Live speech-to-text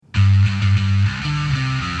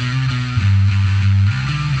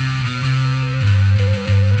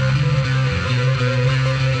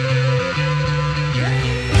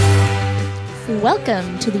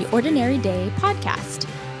Welcome to the Ordinary Day podcast.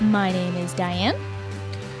 My name is Diane.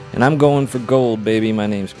 And I'm going for gold, baby. My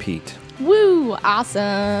name's Pete. Woo!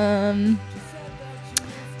 Awesome.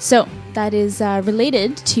 So, that is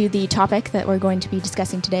related to the topic that we're going to be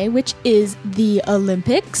discussing today, which is the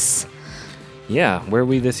Olympics. Yeah, where are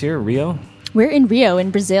we this year? Rio? We're in Rio,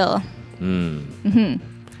 in Brazil. Pretty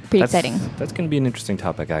exciting. That's going to be an interesting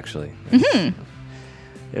topic, actually.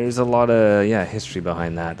 There's a lot of, history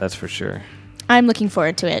behind that, that's for sure. I'm looking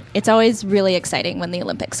forward to it. It's always really exciting when the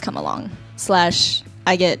Olympics come along. /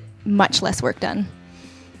 I get much less work done,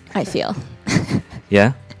 I feel.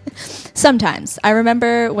 Yeah? Sometimes. I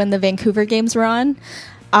remember when the Vancouver Games were on,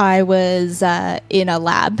 I was in a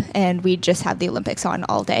lab and we'd just have the Olympics on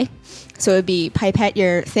all day. So it would be pipette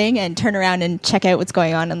your thing and turn around and check out what's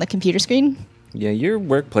going on the computer screen. Yeah, your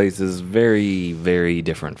workplace is very, very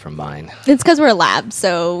different from mine. It's because we're a lab,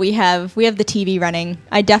 so we have the TV running.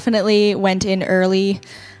 I definitely went in early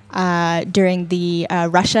during the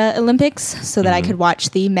Russia Olympics so that I could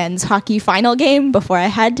watch the men's hockey final game before I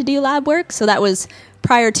had to do lab work. So that was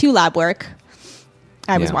prior to lab work.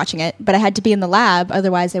 I was watching it, but I had to be in the lab,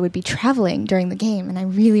 otherwise I would be traveling during the game, and I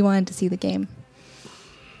really wanted to see the game.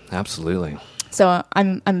 Absolutely. So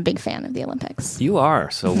I'm a big fan of the Olympics. You are.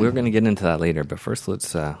 So we're going to get into that later. But first,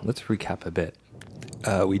 let's recap a bit.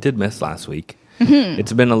 We did miss last week.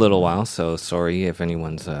 It's been a little while, so sorry if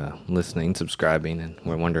anyone's listening, subscribing, and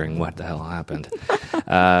we're wondering what the hell happened.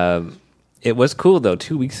 It was cool, though.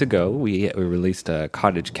 2 weeks ago, we released a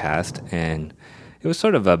Cottage Cast, and it was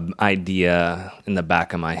sort of an idea in the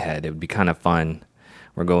back of my head. It would be kind of fun.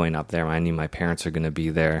 We're going up there. I knew my parents are going to be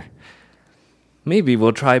there. Maybe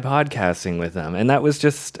we'll try podcasting with them. And that was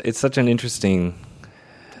such an interesting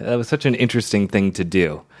thing to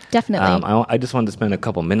do. Definitely. I just wanted to spend a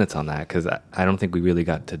couple minutes on that because I don't think we really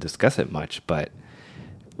got to discuss it much. But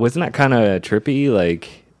wasn't that kind of trippy?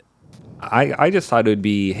 Like, I just thought it would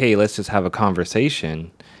be, hey, let's just have a conversation.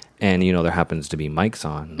 And, there happens to be mics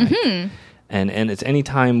on. Like, and it's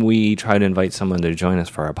anytime we try to invite someone to join us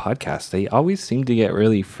for our podcast, they always seem to get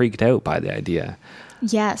really freaked out by the idea.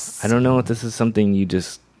 Yes. I don't know if this is something you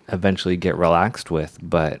just eventually get relaxed with,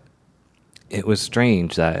 but it was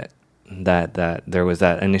strange that there was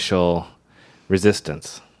that initial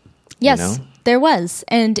resistance. Yes, there was.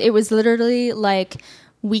 And it was literally like,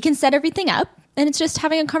 we can set everything up, and it's just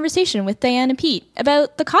having a conversation with Diane and Pete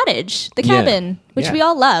about the cottage, the cabin, which we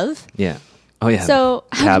all love. Yeah. Oh, yeah. So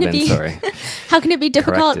how can it be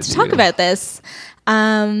difficult to talk about this?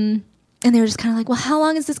 And they were just kind of like, well, how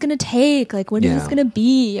long is this going to take? Like, what is this going to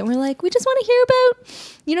be? And we're like, we just want to hear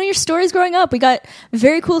about, your stories growing up. We got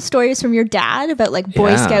very cool stories from your dad about like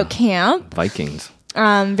Boy Scout camp. Vikings.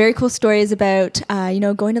 Very cool stories about,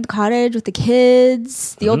 going to the cottage with the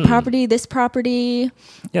kids, the old property, this property.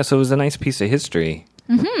 Yeah, so it was a nice piece of history.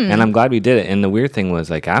 And I'm glad we did it. And the weird thing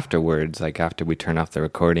was like afterwards, like after we turned off the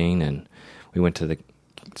recording and we went to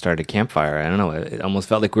started a campfire, I don't know, it almost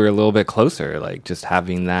felt like we were a little bit closer, like just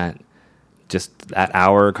having that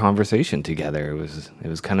hour conversation together. It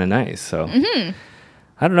was kind of nice. So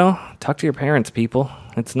I don't know. Talk to your parents, people.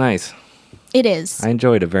 It's nice. It is. I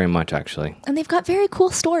enjoyed it very much, actually. And they've got very cool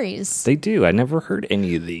stories. They do. I never heard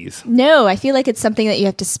any of these. No, I feel like it's something that you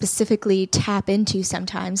have to specifically tap into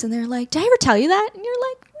sometimes. And they're like, did I ever tell you that? And you're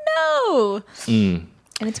like, no.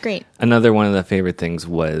 And it's great. Another one of the favorite things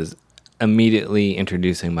was immediately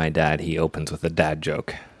introducing my dad. He opens with a dad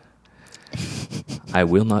joke. I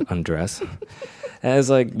will not undress. And I was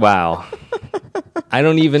like, wow. I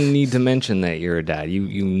don't even need to mention that you're a dad.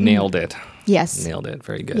 You nailed it. Yes. Nailed it.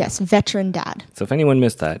 Very good. Yes, veteran dad. So if anyone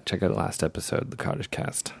missed that, check out last episode, the Cottage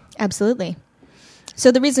Cast. Absolutely.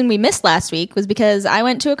 So the reason we missed last week was because I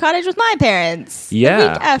went to a cottage with my parents. Yeah. The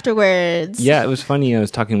week afterwards. Yeah, it was funny. I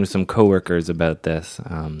was talking with some coworkers about this.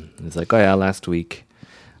 It's like, oh yeah, last week,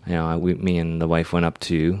 me and the wife went up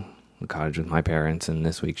to the cottage with my parents, and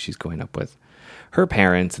this week she's going up with her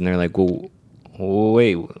parents, and they're like, well,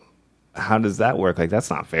 wait, how does that work? Like, that's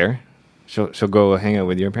not fair. She'll go hang out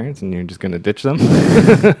with your parents, and you're just gonna ditch them.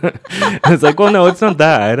 It's like, well, no, it's not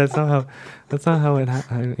that. That's not how it.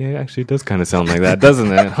 It actually does kind of sound like that,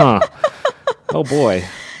 doesn't it? Huh? Oh boy.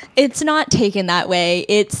 It's not taken that way.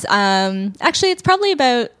 It's actually it's probably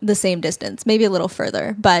about the same distance, maybe a little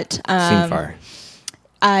further, but seem far.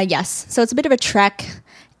 Yes. So it's a bit of a trek.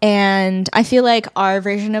 And I feel like our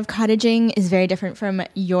version of cottaging is very different from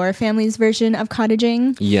your family's version of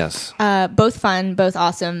cottaging. Yes. Both fun, both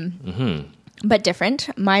awesome, but different.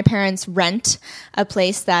 My parents rent a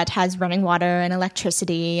place that has running water and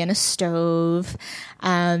electricity and a stove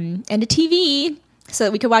and a TV so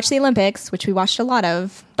that we could watch the Olympics, which we watched a lot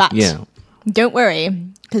of. But don't worry,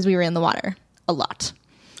 because we were in the water. a lot.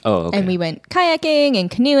 Oh, okay. And we went kayaking and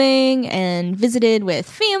canoeing and visited with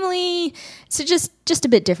family. So just a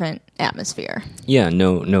bit different atmosphere. Yeah,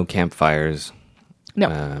 no campfires. No.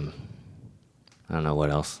 I don't know what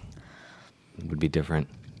else would be different.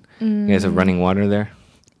 You guys have running water there?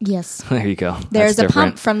 Yes. There you go. There's That's a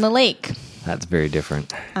pump from the lake. That's very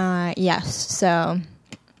different. Yes. So.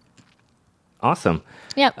 Awesome.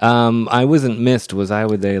 Yep. I wasn't missed. Were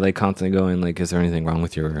they like constantly going like, is there anything wrong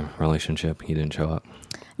with your relationship? He didn't show up.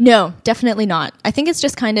 No, definitely not. I think it's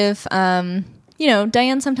just kind of,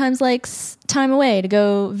 Diane sometimes likes time away to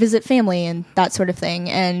go visit family and that sort of thing.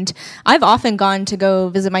 And I've often gone to go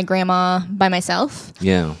visit my grandma by myself.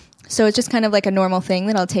 Yeah. So it's just kind of like a normal thing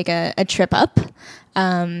that I'll take a trip up.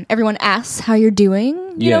 Everyone asks how you're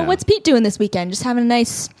doing. You know, what's Pete doing this weekend? Just having a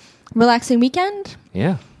nice, relaxing weekend?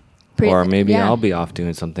 Yeah. Or maybe I'll be off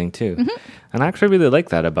doing something too. Mm-hmm. And I actually really like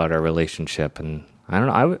that about our relationship. And I don't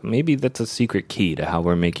know, maybe that's a secret key to how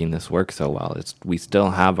we're making this work so well. We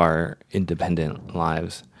still have our independent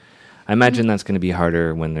lives. I imagine that's going to be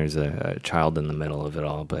harder when there's a child in the middle of it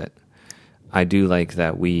all, but I do like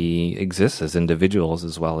that we exist as individuals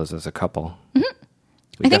as well as a couple.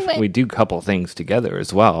 Mm-hmm. We do couple things together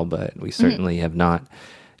as well, but we certainly have not,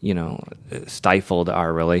 stifled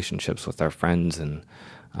our relationships with our friends and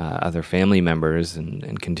other family members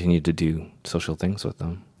and continue to do social things with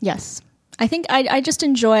them. Yes. I think I just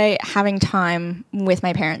enjoy having time with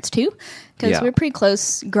my parents too, because we were pretty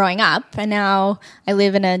close growing up, and now I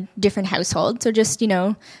live in a different household. So just,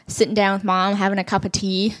 sitting down with mom, having a cup of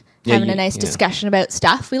tea, having a nice discussion about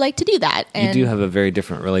stuff. We like to do that. And you do have a very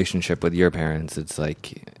different relationship with your parents. It's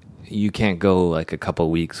like you can't go like a couple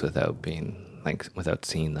weeks without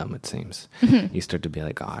seeing them, it seems. Mm-hmm. You start to be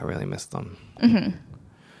like, oh, I really miss them. Mm-hmm.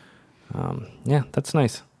 That's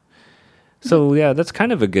nice. So, that's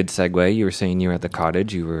kind of a good segue. You were saying you were at the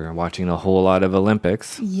cottage. You were watching a whole lot of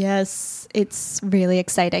Olympics. Yes, it's really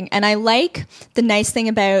exciting. And I like the nice thing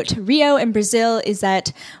about Rio and Brazil is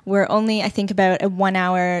that we're only, I think, about a 1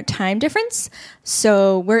 hour time difference.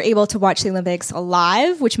 So we're able to watch the Olympics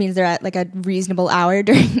live, which means they're at like a reasonable hour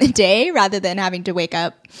during the day rather than having to wake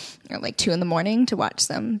up at like 2 a.m. to watch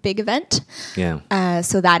some big event. Yeah.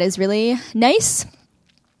 So that is really nice.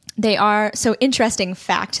 They are, so interesting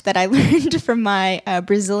fact that I learned from my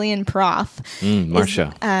Brazilian prof.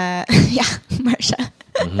 Marcia. Marcia.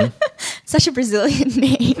 Mm-hmm. Such a Brazilian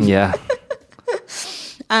name. Yeah.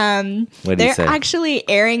 They're actually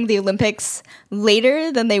airing the Olympics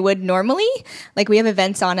later than they would normally. Like we have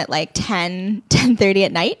events on at like 10:30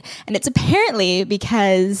 at night. And it's apparently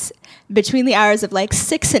because between the hours of like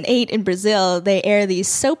 6 and 8 in Brazil, they air these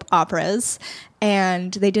soap operas.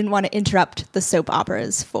 And they didn't want to interrupt the soap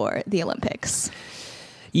operas for the Olympics.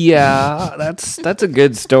 Yeah, that's a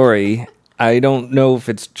good story. I don't know if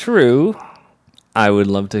it's true. I would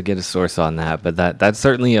love to get a source on that, but that's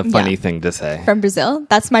certainly a funny thing to say. From Brazil?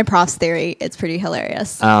 That's my prof's theory. It's pretty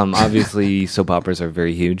hilarious. Obviously, soap operas are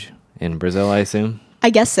very huge in Brazil, I assume. I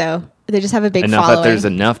guess so. They just have a big enough following. That there's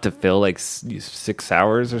enough to fill like 6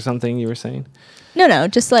 hours or something, you were saying? No,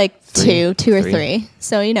 just like two or three.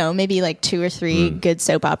 So, maybe like 2 or 3 good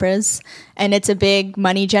soap operas. And it's a big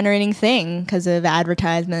money generating thing because of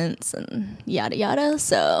advertisements and yada yada.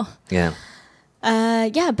 So, yeah.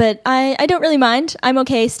 But I don't really mind. I'm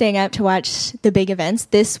okay staying out to watch the big events.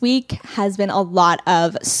 This week has been a lot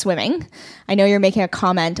of swimming. I know you're making a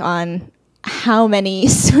comment on how many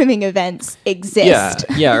swimming events exist.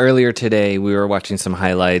 Yeah. Earlier today, we were watching some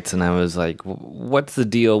highlights, and I was like, what's the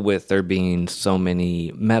deal with there being so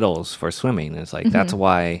many medals for swimming? And it's like, that's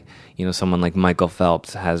why, someone like Michael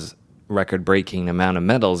Phelps has record-breaking amount of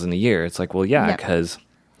medals in a year. It's like, well, because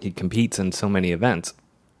he competes in so many events.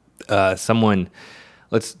 I think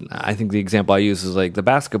the example I use is like the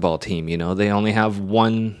basketball team, they only have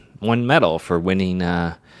one medal for winning,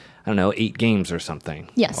 8 games or something.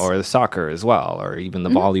 Yes. Or the soccer as well, or even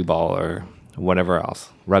the volleyball or whatever else,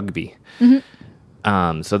 rugby.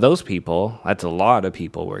 Mm-hmm. So those people, that's a lot of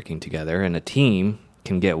people working together, and a team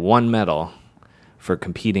can get 1 medal for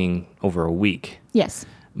competing over a week. Yes.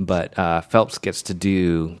 But Phelps gets to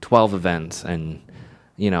do 12 events and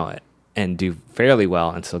do fairly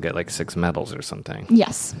well and still get like 6 medals or something.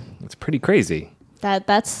 Yes. It's pretty crazy.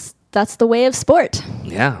 That's the way of sport.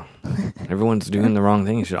 Yeah. Everyone's doing the wrong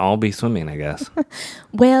thing. You should all be swimming, I guess.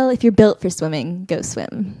 Well, if you're built for swimming, go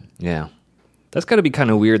swim. Yeah. That's got to be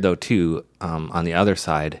kind of weird, though, too, on the other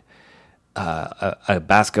side. A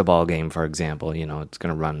basketball game, for example, it's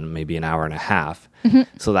going to run maybe an hour and a half. Mm-hmm.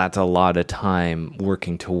 So that's a lot of time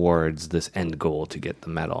working towards this end goal to get the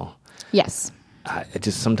medal. Yes. I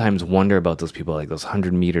just sometimes wonder about those people, like those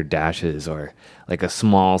 100-meter dashes or like a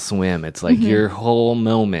small swim. It's like your whole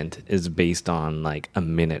moment is based on like a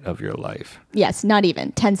minute of your life. Yes, not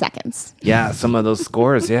even 10 seconds. Yeah, some of those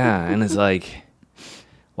scores, yeah. And it's like,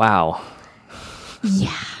 wow.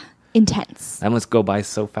 Yeah, intense. That must go by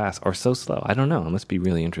so fast or so slow. I don't know. It must be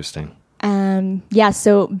really interesting. Yeah,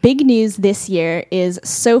 so big news this year is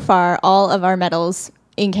so far all of our medals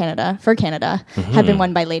in Canada, for Canada, have been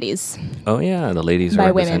won by ladies. Oh, yeah, the ladies by are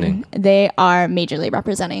representing. Women. They are majorly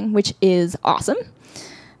representing, which is awesome.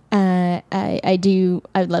 I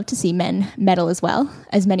would love to see men medal as well,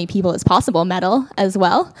 as many people as possible medal as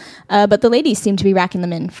well. But the ladies seem to be racking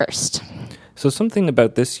them in first. So something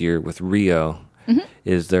about this year with Rio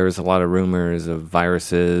is there's a lot of rumors of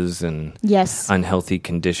viruses and Yes. unhealthy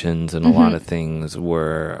conditions, and a lot of things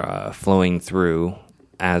were flowing through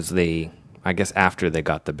as they, I guess, after they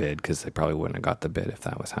got the bid, because they probably wouldn't have got the bid if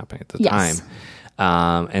that was happening at the Yes.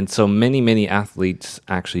 time. And so many athletes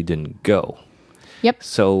actually didn't go. Yep.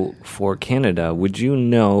 So for Canada, would you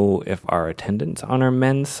know if our attendance on our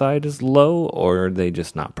men's side is low, or are they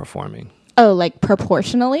just not performing? Oh, like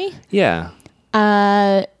proportionally? Yeah,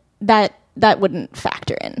 That wouldn't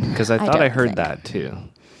factor in. because I thought I heard that too.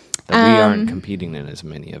 That we aren't competing in as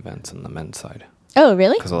many events on the men's side, Oh,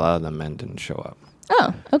 really? because a lot of the men didn't show up.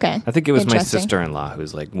 Oh, okay. I think it was my Interesting. sister-in-law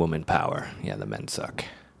who's like, woman power. Yeah, the men suck.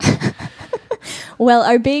 Well,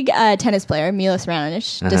 our big tennis player, Milos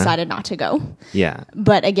Raonic, decided not to go. Yeah,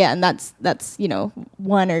 But again, that's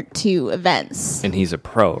one or two events. and he's a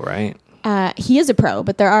pro, right? He is a pro,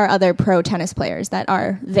 but there are other pro tennis players that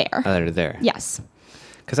are there. That are there. Yes.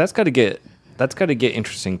 Because that's got to get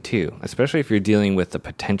interesting too, especially if you're dealing with the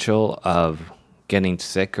potential of getting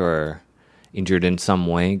sick or injured in some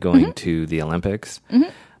way going to the Olympics.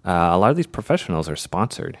 A lot of these professionals are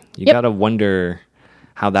sponsored. You Yep. got to wonder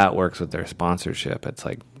how that works with their sponsorship. It's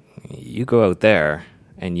like you go out there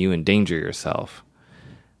and you endanger yourself.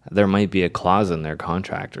 There might be a clause in their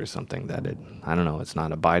contract or something that it's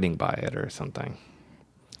not abiding by it or something.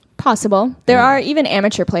 Possible. There are even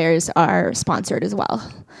amateur players are sponsored as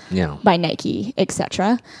well Yeah. by Nike,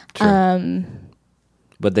 etc. Sure.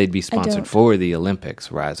 But they'd be sponsored don't- for the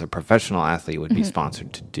Olympics, whereas a professional athlete would be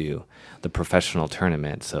sponsored to do the professional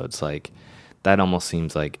tournament. So it's like that almost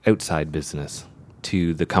seems like outside business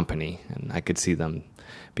to the company. And I could see them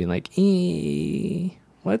being like,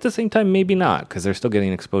 well, at the same time, maybe not, because they're still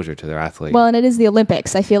getting exposure to their athlete. Well, and it is the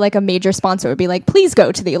Olympics. I feel like a major sponsor would be like, please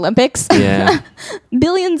go to the Olympics. Yeah,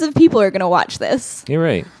 Billions of people are going to watch this. you're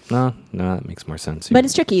right. No, that makes more sense. But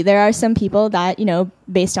it's tricky. There are some people that,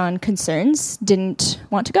 based on concerns, didn't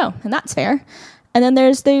want to go, and that's fair. And then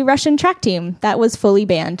there's the Russian track team that was fully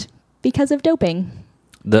banned because of doping.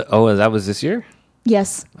 that was this year?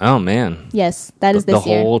 Yes. Oh, man. Yes, that is this the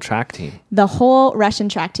year. whole track team. The whole Russian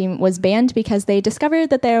track team was banned because they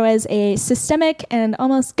discovered that there was a systemic and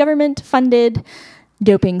almost government-funded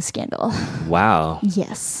doping scandal. Wow.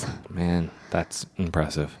 Yes. Man, that's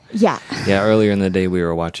impressive. Yeah. Yeah, earlier in the day we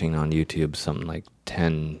were watching on YouTube something like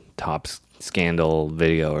 10 top scandal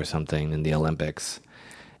video or something in the Olympics.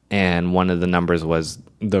 And one of the numbers was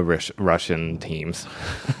the Russian teams.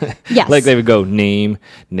 Yes. Like they would go name,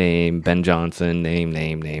 Ben Johnson,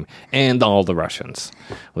 name, and all the Russians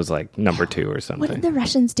was like number 2 or What something. did the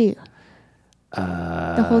Russians do?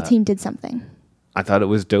 The whole team did something. I thought it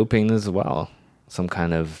was doping as well. Some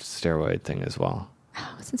kind of steroid thing as well.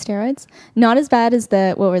 Was it steroids? Not as bad as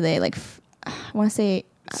what were they? Like, I want to say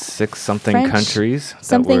 6 something French, countries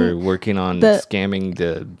something- that were working on the- scamming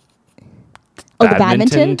the the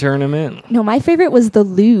badminton tournament. No, my favorite was the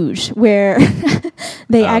luge, where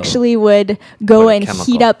they actually would go Put a and chemical.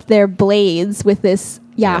 heat up their blades with this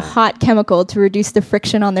hot chemical to reduce the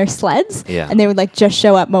friction on their sleds. Yeah. And they would like just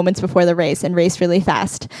show up moments before the race and race really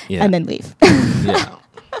fast Yeah. and then leave. Yeah.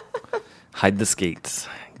 Hide the skates.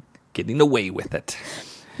 Getting away with it.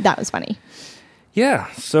 That was funny.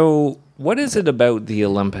 Yeah. So what is it about the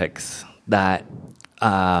Olympics that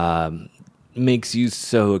makes you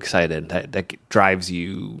so excited, that drives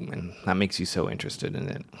you, and that makes you so interested in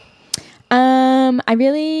it? I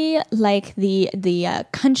really like the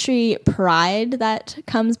country pride that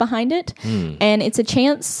comes behind it, and it's a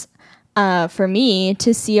chance for me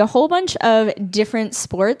to see a whole bunch of different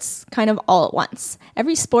sports kind of all at once.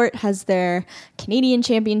 Every sport has their Canadian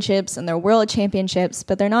championships and their world championships,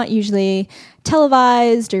 but they're not usually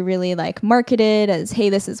televised or really like marketed as, hey,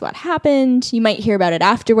 this is what happened. You might hear about it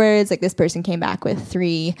afterwards, like this person came back with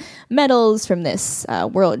 3 medals from this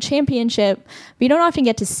world championship, but you don't often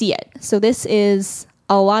get to see it. So this is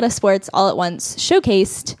a lot of sports all at once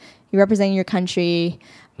showcased. You're representing your country.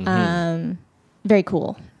 Very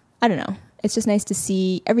cool. I don't know. it's just nice to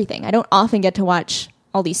see everything. I don't often get to watch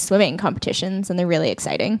all these swimming competitions, and they're really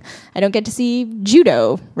exciting. I don't get to see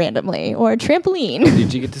judo randomly or trampoline.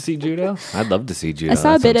 Did you get to see judo? I'd love to see judo. I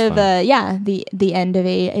saw a bit of the end of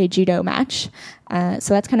a judo match,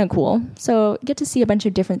 so that's kind of cool. So get to see a bunch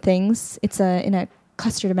of different things. It's in a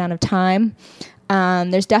clustered amount of time.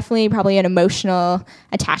 There's definitely probably an emotional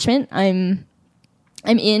attachment. I'm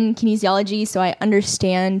in kinesiology, so I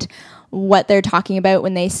understand what they're talking about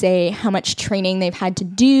when they say how much training they've had to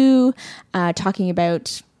do, talking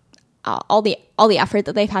about all the effort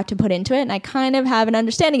that they've had to put into it. And I kind of have an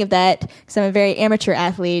understanding of that because I'm a very amateur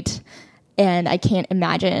athlete, and I can't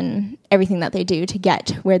imagine everything that they do to get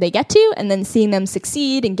where they get to. And then seeing them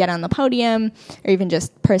succeed and get on the podium or even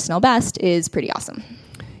just personal best is pretty awesome.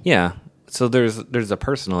 Yeah. So there's a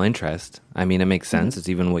personal interest. I mean, it makes sense. It's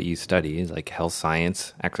even what you study is like health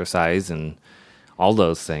science, exercise, and all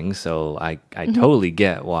those things. So I totally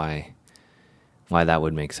get why that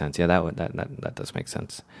would make sense. Yeah, that does make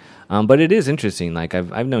sense. But it is interesting. Like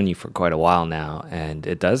I've known you for quite a while now, and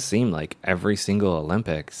it does seem like every single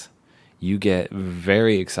Olympics you get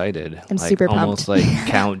very excited. I'm like, super pumped. Almost like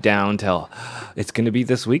count down till it's going to be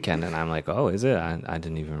this weekend, and I'm like, oh, is it? I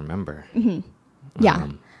didn't even remember. Mm-hmm. Yeah.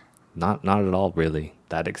 Not at all really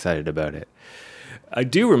that excited about it. I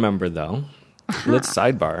do remember though. Let's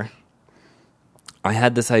sidebar. I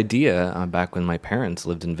had this idea back when my parents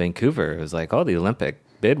lived in Vancouver. It was like, oh, the Olympic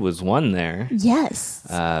bid was won there. Yes.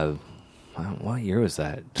 What year was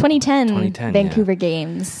that? 2010 Vancouver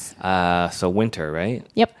Games. So winter, right?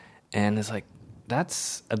 Yep. And it's like,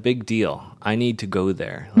 that's a big deal. I need to go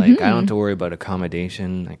there. Like, I don't have to worry about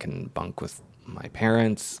accommodation. I can bunk with my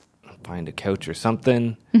parents, find a couch or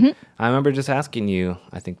something. I remember just asking you,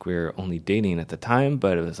 I think we were only dating at the time,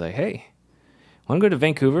 but it was like, hey, want to go to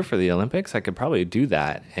Vancouver for the Olympics? I could probably do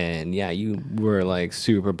that. And yeah, you were like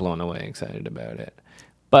super blown away, excited about it.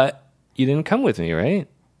 But you didn't come with me, right?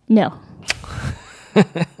 No.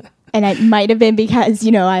 And it might have been because,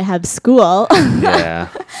 I have school. Yeah.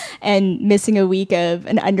 And missing a week of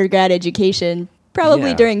an undergrad education,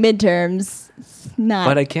 probably during midterms, not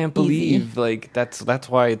But I can't believe, easy. like, that's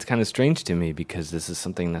why it's kind of strange to me, because this is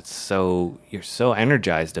something that's you're so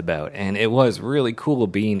energized about. And it was really cool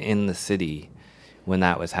being in the city when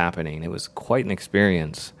that was happening. It was quite an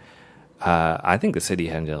experience. I think the city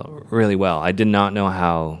handled it really well. I did not know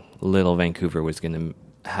how little Vancouver was going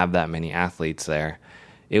to have that many athletes there.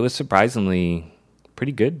 It was surprisingly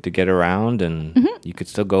pretty good to get around, and you could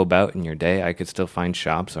still go about in your day. I could still find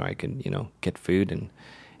shops, or I could, get food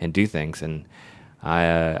and do things. And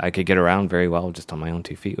I could get around very well just on my own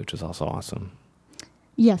 2 feet, which was also awesome.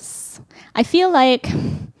 Yes. I feel like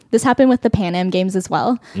this happened with the Pan Am Games as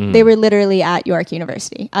well. They were literally at York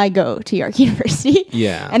University. I go to York University.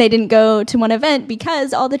 Yeah. And I didn't go to one event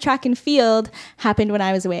because all the track and field happened when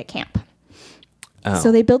I was away at camp. Oh.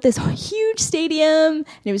 So they built this huge stadium, and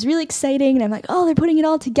it was really exciting. And I'm like, oh, they're putting it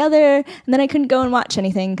all together. And then I couldn't go and watch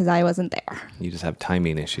anything because I wasn't there. You just have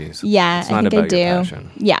timing issues. Yeah, it's not I think about I do. your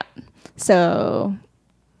passion. Yeah. So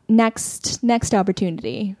next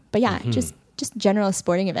opportunity. But yeah, just general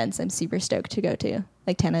sporting events I'm super stoked to go to,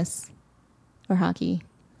 like tennis or hockey.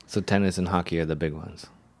 So tennis and hockey are the big ones.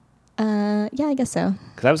 Yeah, I guess so.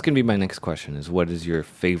 Because that was going to be my next question, is what is your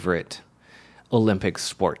favorite Olympic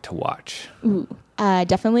sport to watch? Ooh,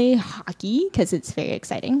 definitely hockey, because it's very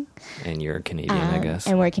exciting. And you're a Canadian, I guess.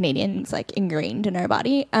 And we're Canadian. It's like ingrained in our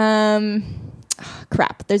body.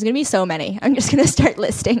 Crap. There's going to be so many. I'm just going to start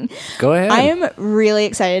listing. Go ahead. I am really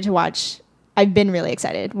excited to watch. I've been really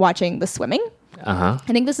excited watching the swimming. Uh-huh.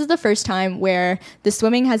 I think this is the first time where the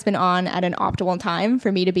swimming has been on at an optimal time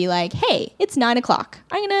for me to be like, hey, it's 9:00.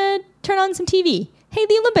 I'm going to turn on some TV. Hey,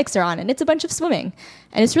 the Olympics are on, and it's a bunch of swimming.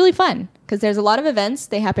 And it's really fun because there's a lot of events.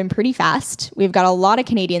 They happen pretty fast. We've got a lot of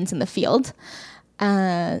Canadians in the field.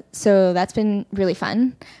 So that's been really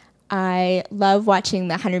fun. I love watching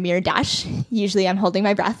the 100-meter dash. Usually I'm holding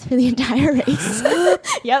my breath for the entire race.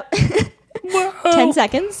 Yep. 10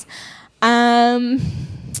 seconds.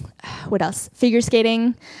 What else? Figure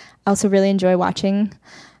skating. I also really enjoy watching.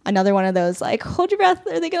 Another one of those, like, hold your breath.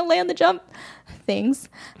 Are they going to land the jump? Things.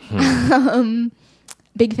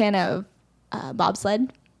 Big fan of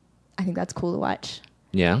bobsled. I think that's cool to watch.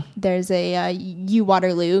 Yeah. There's a U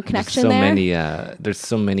Waterloo connection there. There's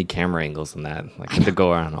so many camera angles in that. Like to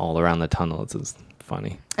go around all around the tunnels is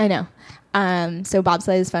funny. I know. So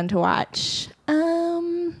bobsled is fun to watch.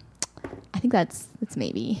 I think that's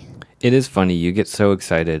maybe. It is funny. You get so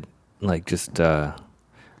excited. Like just, I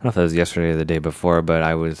don't know if that was yesterday or the day before, but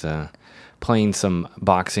I was playing some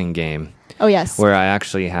boxing game. Oh, yes. Where I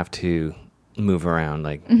actually have to move around,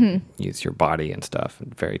 like use your body and stuff.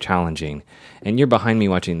 Very challenging. And you're behind me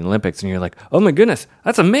watching the Olympics, and you're like, "Oh my goodness,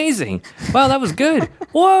 that's amazing! Wow, that was good!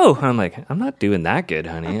 Whoa!" I'm like, "I'm not doing that good,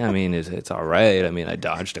 honey. I mean, it's all right. I mean, I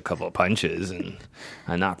dodged a couple of punches and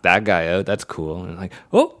I knocked that guy out. That's cool." And like,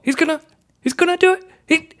 "Oh, he's gonna do it.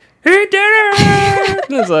 He did it!"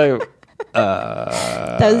 And it's like.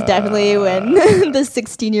 That was definitely when the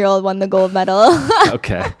 16-year-old won the gold medal.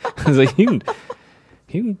 Okay. I was like,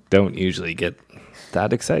 you don't usually get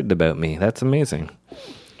that excited about me. That's amazing.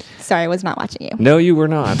 Sorry, I was not watching you. No, you were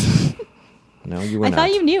not. No, you were not. I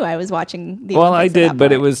thought you knew I was watching the Well, Olympics I at did, that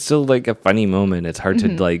but point. it was still like a funny moment. It's hard to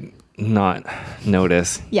like not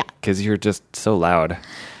notice. Yeah. Because you're just so loud.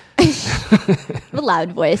 A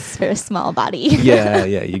loud voice for a small body. Yeah,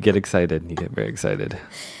 you get excited. You get very excited.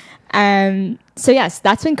 So yes,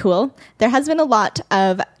 that's been cool. There has been a lot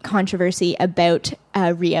of controversy about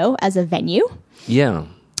Rio as a venue, Yeah.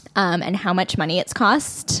 and how much money it's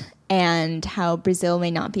cost, and how Brazil may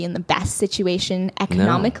not be in the best situation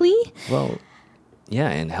economically Well, yeah,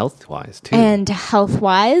 and health-wise, too. and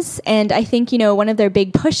health-wise. And I think, one of their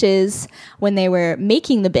big pushes when they were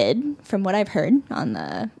making the bid, from what I've heard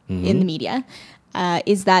on in the media,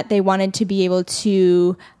 is that they wanted to be able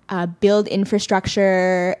to build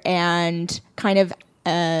infrastructure and kind of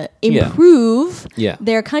improve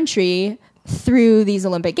their country through these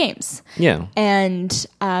Olympic Games. Yeah. And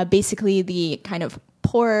basically the kind of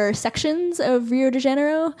poorer sections of Rio de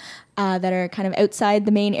Janeiro that are kind of outside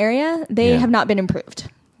the main area, they have not been improved.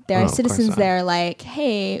 There are citizens there like,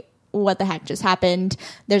 hey, what the heck just happened?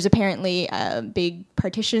 There's apparently big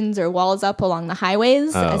partitions or walls up along the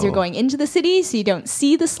highways as you're going into the city, so you don't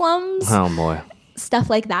see the slums. Oh, boy. Stuff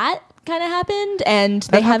like that kind of happened, and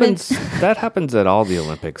That happens at all the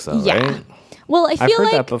Olympics, though, right? Well, I feel I've heard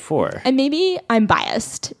like that before. And maybe I'm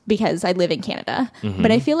biased because I live in Canada,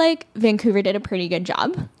 but I feel like Vancouver did a pretty good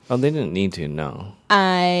job. Oh, they didn't need to, no.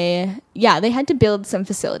 They had to build some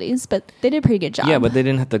facilities, but they did a pretty good job. Yeah, but they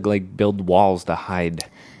didn't have to like build walls to hide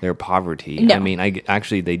their poverty. No. I mean,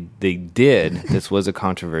 they did. This was a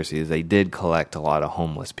controversy. Is they did collect a lot of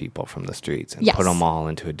homeless people from the streets and put them all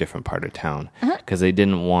into a different part of town because they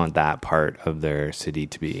didn't want that part of their city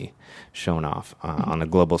to be shown off on a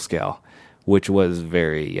global scale, which was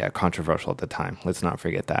very controversial at the time. Let's not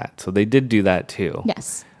forget that. So they did do that too.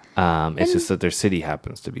 Yes. It's just that their city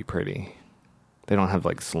happens to be pretty. They don't have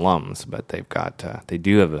like slums, but they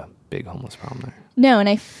do have a big homeless problem there. No, and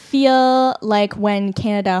I feel like when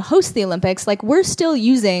Canada hosts the Olympics, like we're still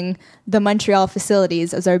using the Montreal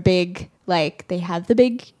facilities as our big, like they have the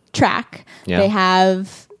big track. Yeah. They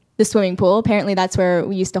have the swimming pool. Apparently that's where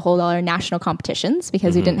we used to hold all our national competitions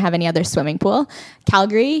because we didn't have any other swimming pool.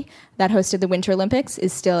 Calgary, that hosted the Winter Olympics,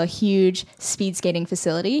 is still a huge speed skating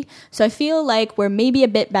facility. So I feel like we're maybe a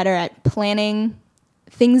bit better at planning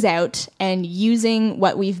things out and using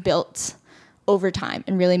what we've built over time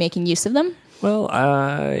and really making use of them. Well,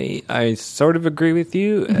 I sort of agree with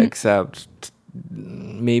you, except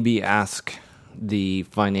maybe ask the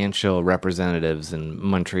financial representatives in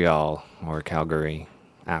Montreal or Calgary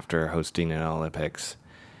after hosting an Olympics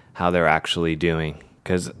how they're actually doing,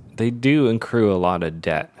 because they do accrue a lot of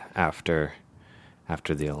debt after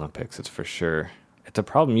the Olympics. It's for sure. It's a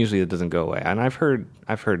problem usually that doesn't go away, and I've heard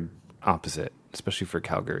opposite, especially for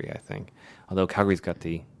Calgary. I think, although Calgary's got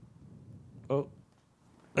the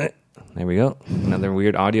there we go. Another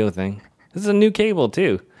weird audio thing. This is a new cable,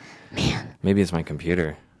 too. Man. Maybe it's my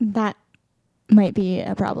computer. That might be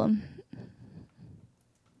a problem.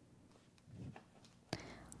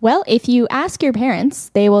 Well, if you ask your parents,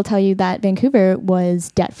 they will tell you that Vancouver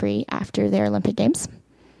was debt-free after their Olympic Games.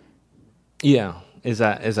 Yeah. Is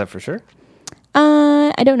that for sure?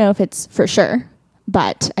 I don't know if it's for sure,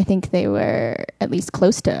 but I think they were at least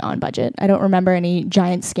close to on budget. I don't remember any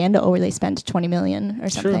giant scandal where they spent $20 million or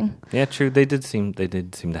something. True. Yeah, true. They did seem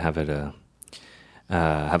to have it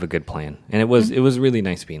have a good plan, and it was really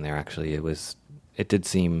nice being there. Actually, it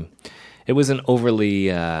wasn't overly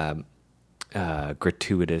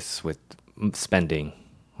gratuitous with spending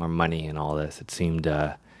or money and all this. It seemed.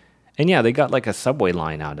 And yeah, they got like a subway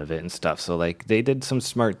line out of it and stuff. So like they did some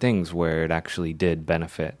smart things where it actually did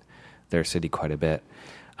benefit their city quite a bit.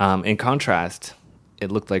 In contrast,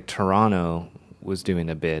 it looked like Toronto was doing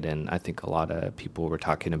a bid, and I think a lot of people were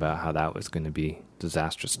talking about how that was going to be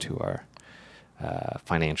disastrous to our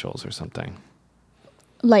financials or something.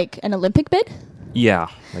 Like an Olympic bid? Yeah,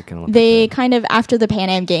 like an Olympic They bid. kind of, after the Pan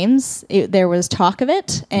Am Games, there was talk of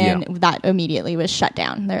it, and that immediately was shut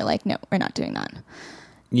down. They're like, no, we're not doing that.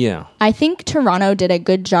 Yeah. I think Toronto did a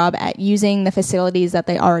good job at using the facilities that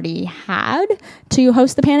they already had to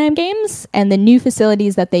host the Pan Am Games, and the new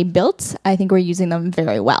facilities that they built, I think we're using them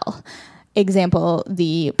very well. Example,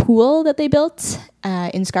 the pool that they built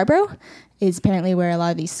in Scarborough is apparently where a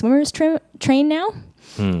lot of these swimmers train now.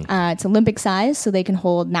 It's Olympic size, so they can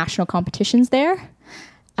hold national competitions there.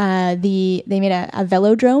 They made a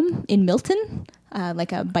velodrome in Milton,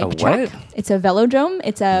 like a bike track. What? It's a velodrome.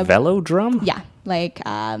 It's a Velodrome? yeah, like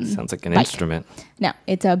Sounds like an bike. instrument. No,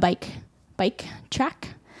 it's a bike track.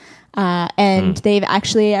 And they've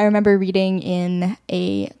actually, I remember reading in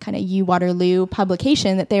a kind of U Waterloo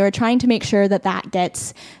publication that they were trying to make sure that that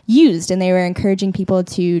gets used, and they were encouraging people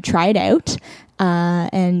to try it out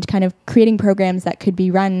and kind of creating programs that could be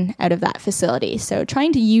run out of that facility. So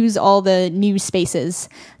trying to use all the new spaces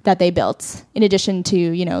that they built, in addition to,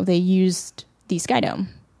 you know, they used the Sky Dome.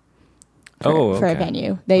 For a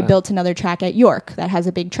venue. They built another track at York that has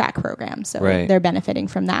a big track program. So they're benefiting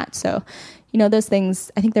from that. So, you know, those things,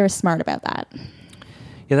 I think they were smart about that.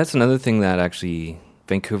 Yeah, that's another thing that actually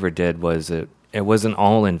Vancouver did was it wasn't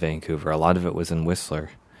all in Vancouver. A lot of it was in Whistler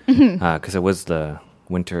because it was the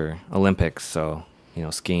Winter Olympics. So, you know,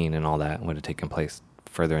 skiing and all that would have taken place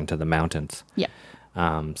further into the mountains. Yeah.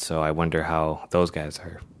 So I wonder how those guys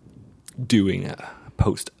are doing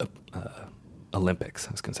post Olympics.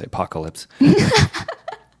 I was going to say apocalypse.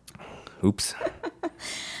 Oops.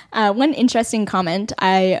 One interesting comment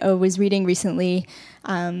I was reading recently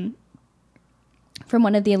from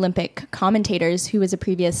one of the Olympic commentators who was a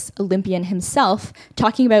previous Olympian himself,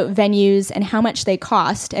 talking about venues and how much they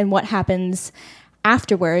cost and what happens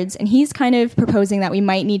afterwards. And he's kind of proposing that we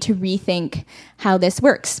might need to rethink how this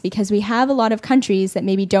works, because we have a lot of countries that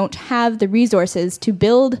maybe don't have the resources to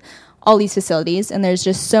build all these facilities, and there's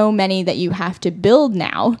just so many that you have to build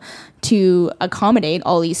now to accommodate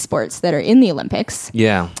all these sports that are in the Olympics.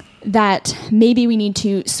 Yeah. That maybe we need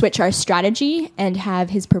to switch our strategy, and have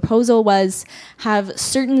his proposal was have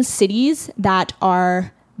certain cities that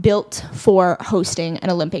are built for hosting an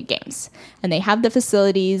Olympic Games, and they have the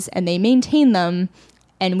facilities and they maintain them,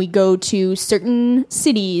 and we go to certain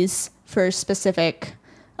cities for specific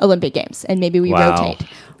Olympic Games, and maybe we rotate.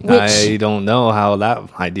 I don't know how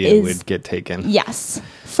that idea would get taken. Yes.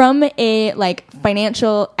 From a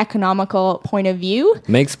financial, economical point of view.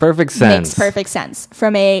 Makes perfect sense. Makes perfect sense.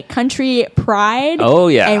 From a country pride. Oh,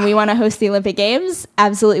 yeah. And we want to host the Olympic Games,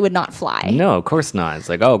 absolutely would not fly. No, of course not. It's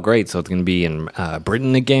like, oh, great. So it's going to be in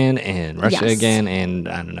Britain again and Russia again and,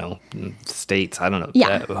 I don't know, States. I don't know.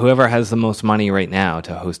 Yeah. Whoever has the most money right now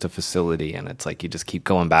to host a facility, and it's like you just keep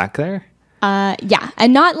going back there. Yeah,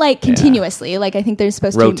 and not continuously. I think there's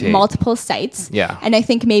supposed to be multiple sites. Yeah. And I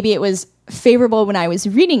think maybe it was favorable when I was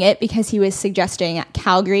reading it because he was suggesting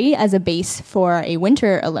Calgary as a base for a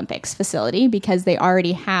Winter Olympics facility, because they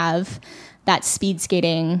already have that speed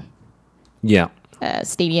skating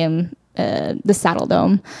stadium, the Saddle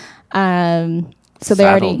Dome. So they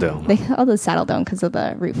call the Saddle Dome because of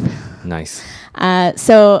the roof. Nice.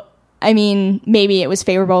 So I mean, maybe it was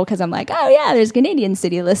favorable because I'm like, oh yeah, there's Canadian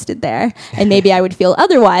City listed there. And maybe I would feel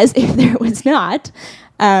otherwise if there was not.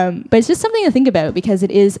 But it's just something to think about, because it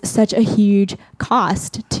is such a huge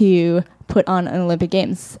cost to put on an Olympic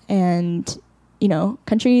Games. And, you know,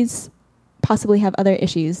 countries possibly have other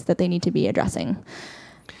issues that they need to be addressing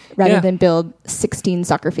rather than build 16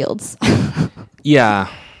 soccer fields. Yeah.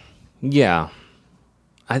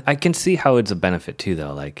 I can see how it's a benefit too,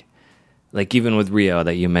 though. Like even with Rio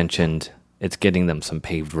that you mentioned, it's getting them some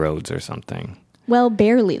paved roads or something. Well,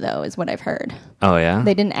 barely, though, is what I've heard. Oh, yeah?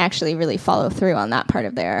 They didn't actually really follow through on that part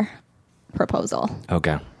of their proposal.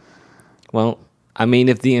 Okay. Well, I mean,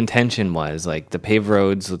 if the intention was, the paved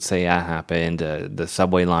roads, let's say that happened, the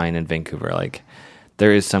subway line in Vancouver,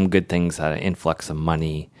 there is some good things, that an influx of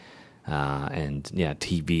money and,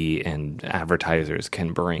 TV and advertisers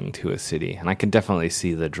can bring to a city. And I can definitely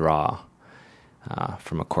see the draw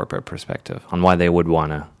from a corporate perspective on why they would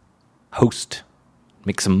want to host,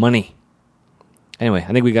 make some money. Anyway,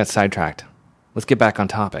 I think we got sidetracked. Let's get back on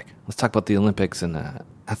topic. Let's talk about the Olympics in an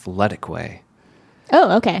athletic way.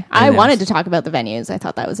 Oh, okay. I wanted to talk about the venues. I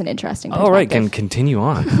thought that was an interesting perspective. All right, can continue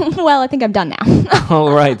on. Well, I think I'm done now.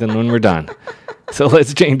 All right, then when we're done. So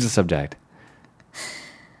let's change the subject.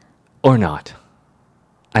 Or not.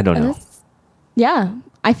 I don't know. Yeah.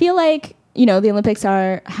 I feel like, the Olympics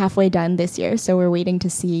are halfway done this year, so we're waiting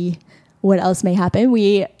to see what else may happen.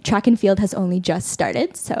 Track and field has only just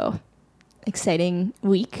started, so exciting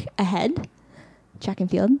week ahead. Track and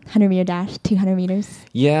field, 100-meter dash, 200 meters.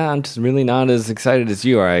 Yeah, I'm just really not as excited as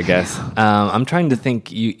you are, I guess. I'm trying to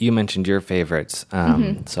think. You mentioned your favorites,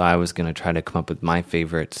 so I was going to try to come up with my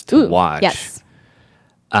favorites to watch. Yes.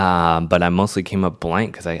 But I mostly came up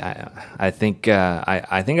blank because I think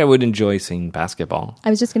I would enjoy seeing basketball. I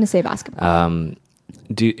was just going to say basketball.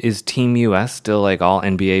 Is Team US still like all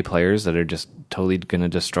NBA players that are just totally going to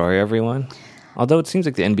destroy everyone? Although it seems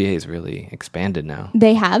like the NBA is really expanded now.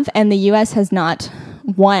 They have, and the U.S. has not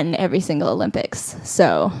won every single Olympics.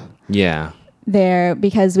 So yeah,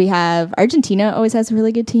 because we have Argentina always has a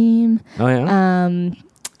really good team. Oh yeah.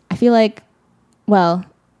 I feel like, well,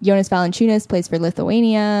 Jonas Valanciunas plays for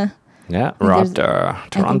Lithuania. Yeah, Raptor,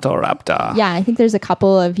 Toronto Raptor. Yeah, I think there's a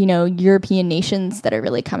couple of European nations that are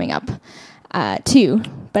really coming up too.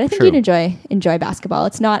 But I think you'd enjoy basketball.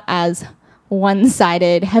 It's not as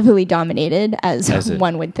one-sided, heavily dominated as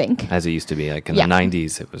one would think. As it used to be, like in the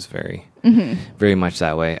 90s, it was very much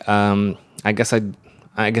that way. I guess I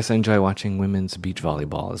enjoy watching women's beach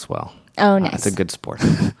volleyball as well. Oh, nice. It's a good sport.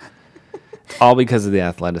 All because of the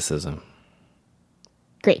athleticism.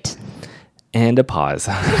 Great. And a pause.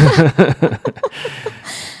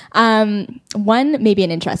 One, maybe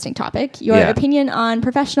an interesting topic. Your opinion on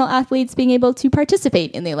professional athletes being able to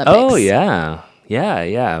participate in the Olympics. Oh, yeah.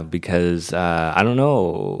 Yeah, because I don't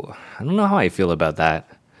know how I feel about that.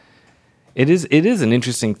 It is an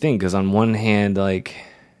interesting thing because on one hand, like,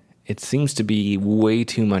 it seems to be way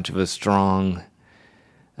too much of a strong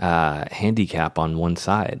handicap on one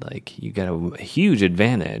side. Like, you get a huge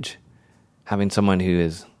advantage having someone who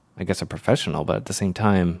is, I guess, a professional, but at the same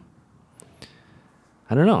time,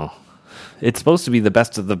 I don't know. It's supposed to be the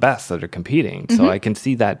best of the best that are competing, so I can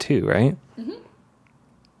see that too, right? Mm-hmm.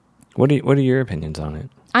 What are your opinions on it?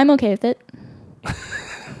 I'm okay with it.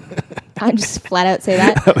 I'll just flat out say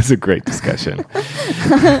that. That was a great discussion.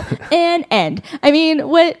 And end. I mean,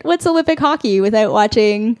 what's Olympic hockey without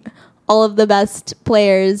watching all of the best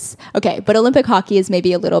players? Okay, but Olympic hockey is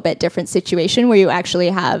maybe a little bit different situation where you actually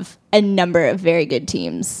have a number of very good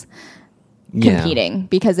teams competing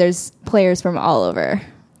because there's players from all over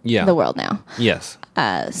the world now. Yes.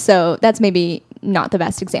 So that's maybe not the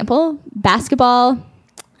best example. Basketball,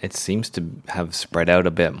 it seems to have spread out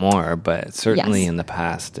a bit more, but certainly in the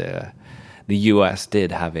past, the U.S.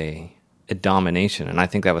 did have a domination, and I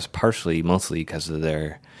think that was mostly because of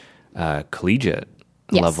their collegiate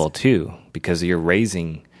level too, because you're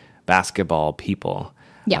raising basketball people.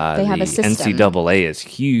 Yeah, they have a system. NCAA is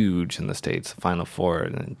huge in the States, Final Four,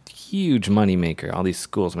 and a huge money maker. All these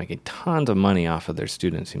schools making tons of money off of their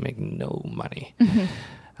students who make no money.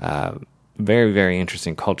 Mm-hmm. Very, very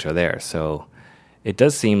interesting culture there. So it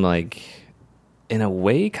does seem like, in a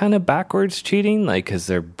way, kind of backwards cheating, like, because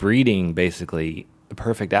they're breeding basically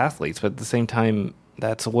perfect athletes. But at the same time,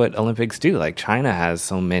 that's what Olympics do. Like, China has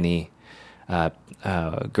so many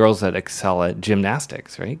girls that excel at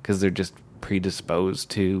gymnastics, right? Because they're just predisposed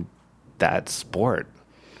to that sport.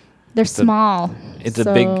 They're small. It's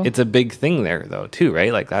a big thing there though too,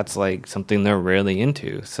 right? Like, that's like something they're really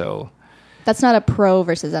into. So that's not a pro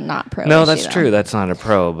versus a not pro. No, that's true. That's not a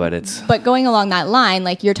pro, but it's. But going along that line,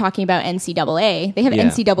 like you're talking about NCAA, they have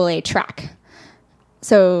NCAA track.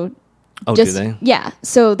 So. Oh, do they? Yeah.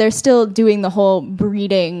 So they're still doing the whole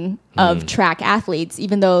breeding of track athletes,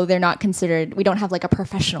 even though they're not considered, we don't have like a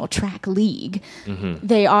professional track league. Mm-hmm.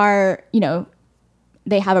 They are,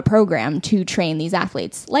 they have a program to train these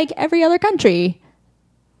athletes. Like every other country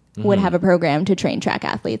would have a program to train track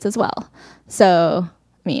athletes as well. So,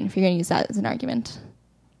 I mean, if you're going to use that as an argument,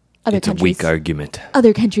 it's a weak argument.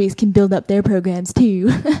 Other countries can build up their programs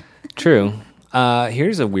too. True.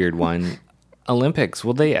 Here's a weird one. Olympics,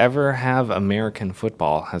 will they ever have American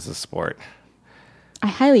football as a sport? I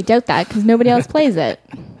highly doubt that because nobody else plays it.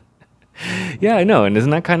 Yeah, I know. And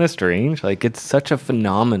isn't that kind of strange? Like, it's such a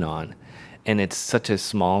phenomenon, and it's such a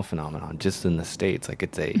small phenomenon just in the States. Like,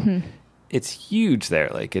 it's huge there.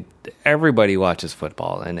 Like, everybody watches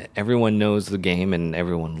football, and everyone knows the game, and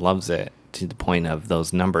everyone loves it to the point of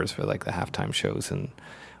those numbers for, like, the halftime shows and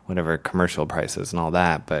whatever commercial prices and all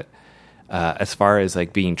that. But as far as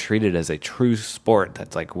like being treated as a true sport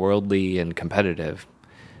that's like worldly and competitive,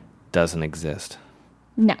 doesn't exist.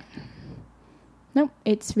 No,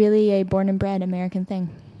 it's really a born and bred American thing.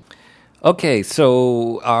 Okay,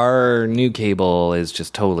 so our new cable is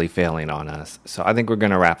just totally failing on us. So I think we're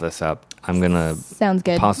going to wrap this up. I'm going to sounds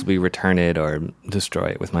good. Possibly return it or destroy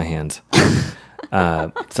it with my hands.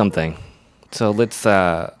 Something. So let's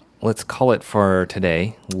call it for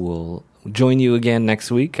today. We'll join you again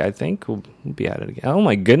next week, I think. We'll be at it again. Oh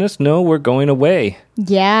my goodness, no, we're going away.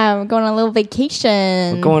 Yeah, we're going on a little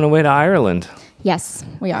vacation. We're going away to Ireland. Yes,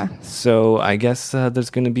 we are. So I guess there's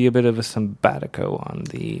going to be a bit of a sabbatical on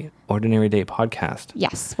the Ordinary Day podcast.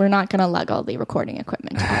 Yes, we're not going to lug all the recording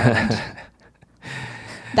equipment to Ireland.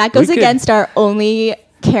 That goes against our only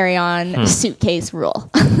carry-on suitcase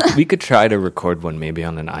rule. We could try to record one maybe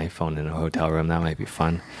on an iPhone in a hotel room. That might be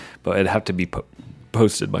fun, but it'd have to be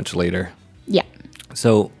posted much later. Yeah.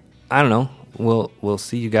 So I don't know. We'll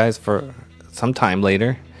see you guys for some time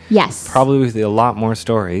later. Yes. Probably with a lot more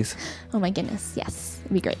stories. Oh my goodness. Yes.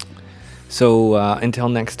 It'd be great. So until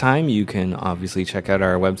next time, you can obviously check out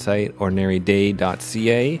our website,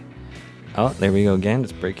 ordinaryday.ca. Oh, there we go again.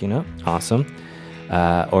 It's breaking up. Awesome.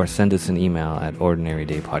 Or send us an email at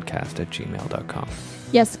ordinarydaypodcast@gmail.com.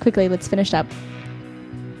 Yes, quickly. Let's finish up.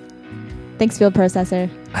 Thanks, Field Processor.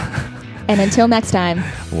 And until next time.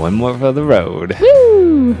 One more for the road.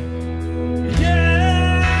 Woo!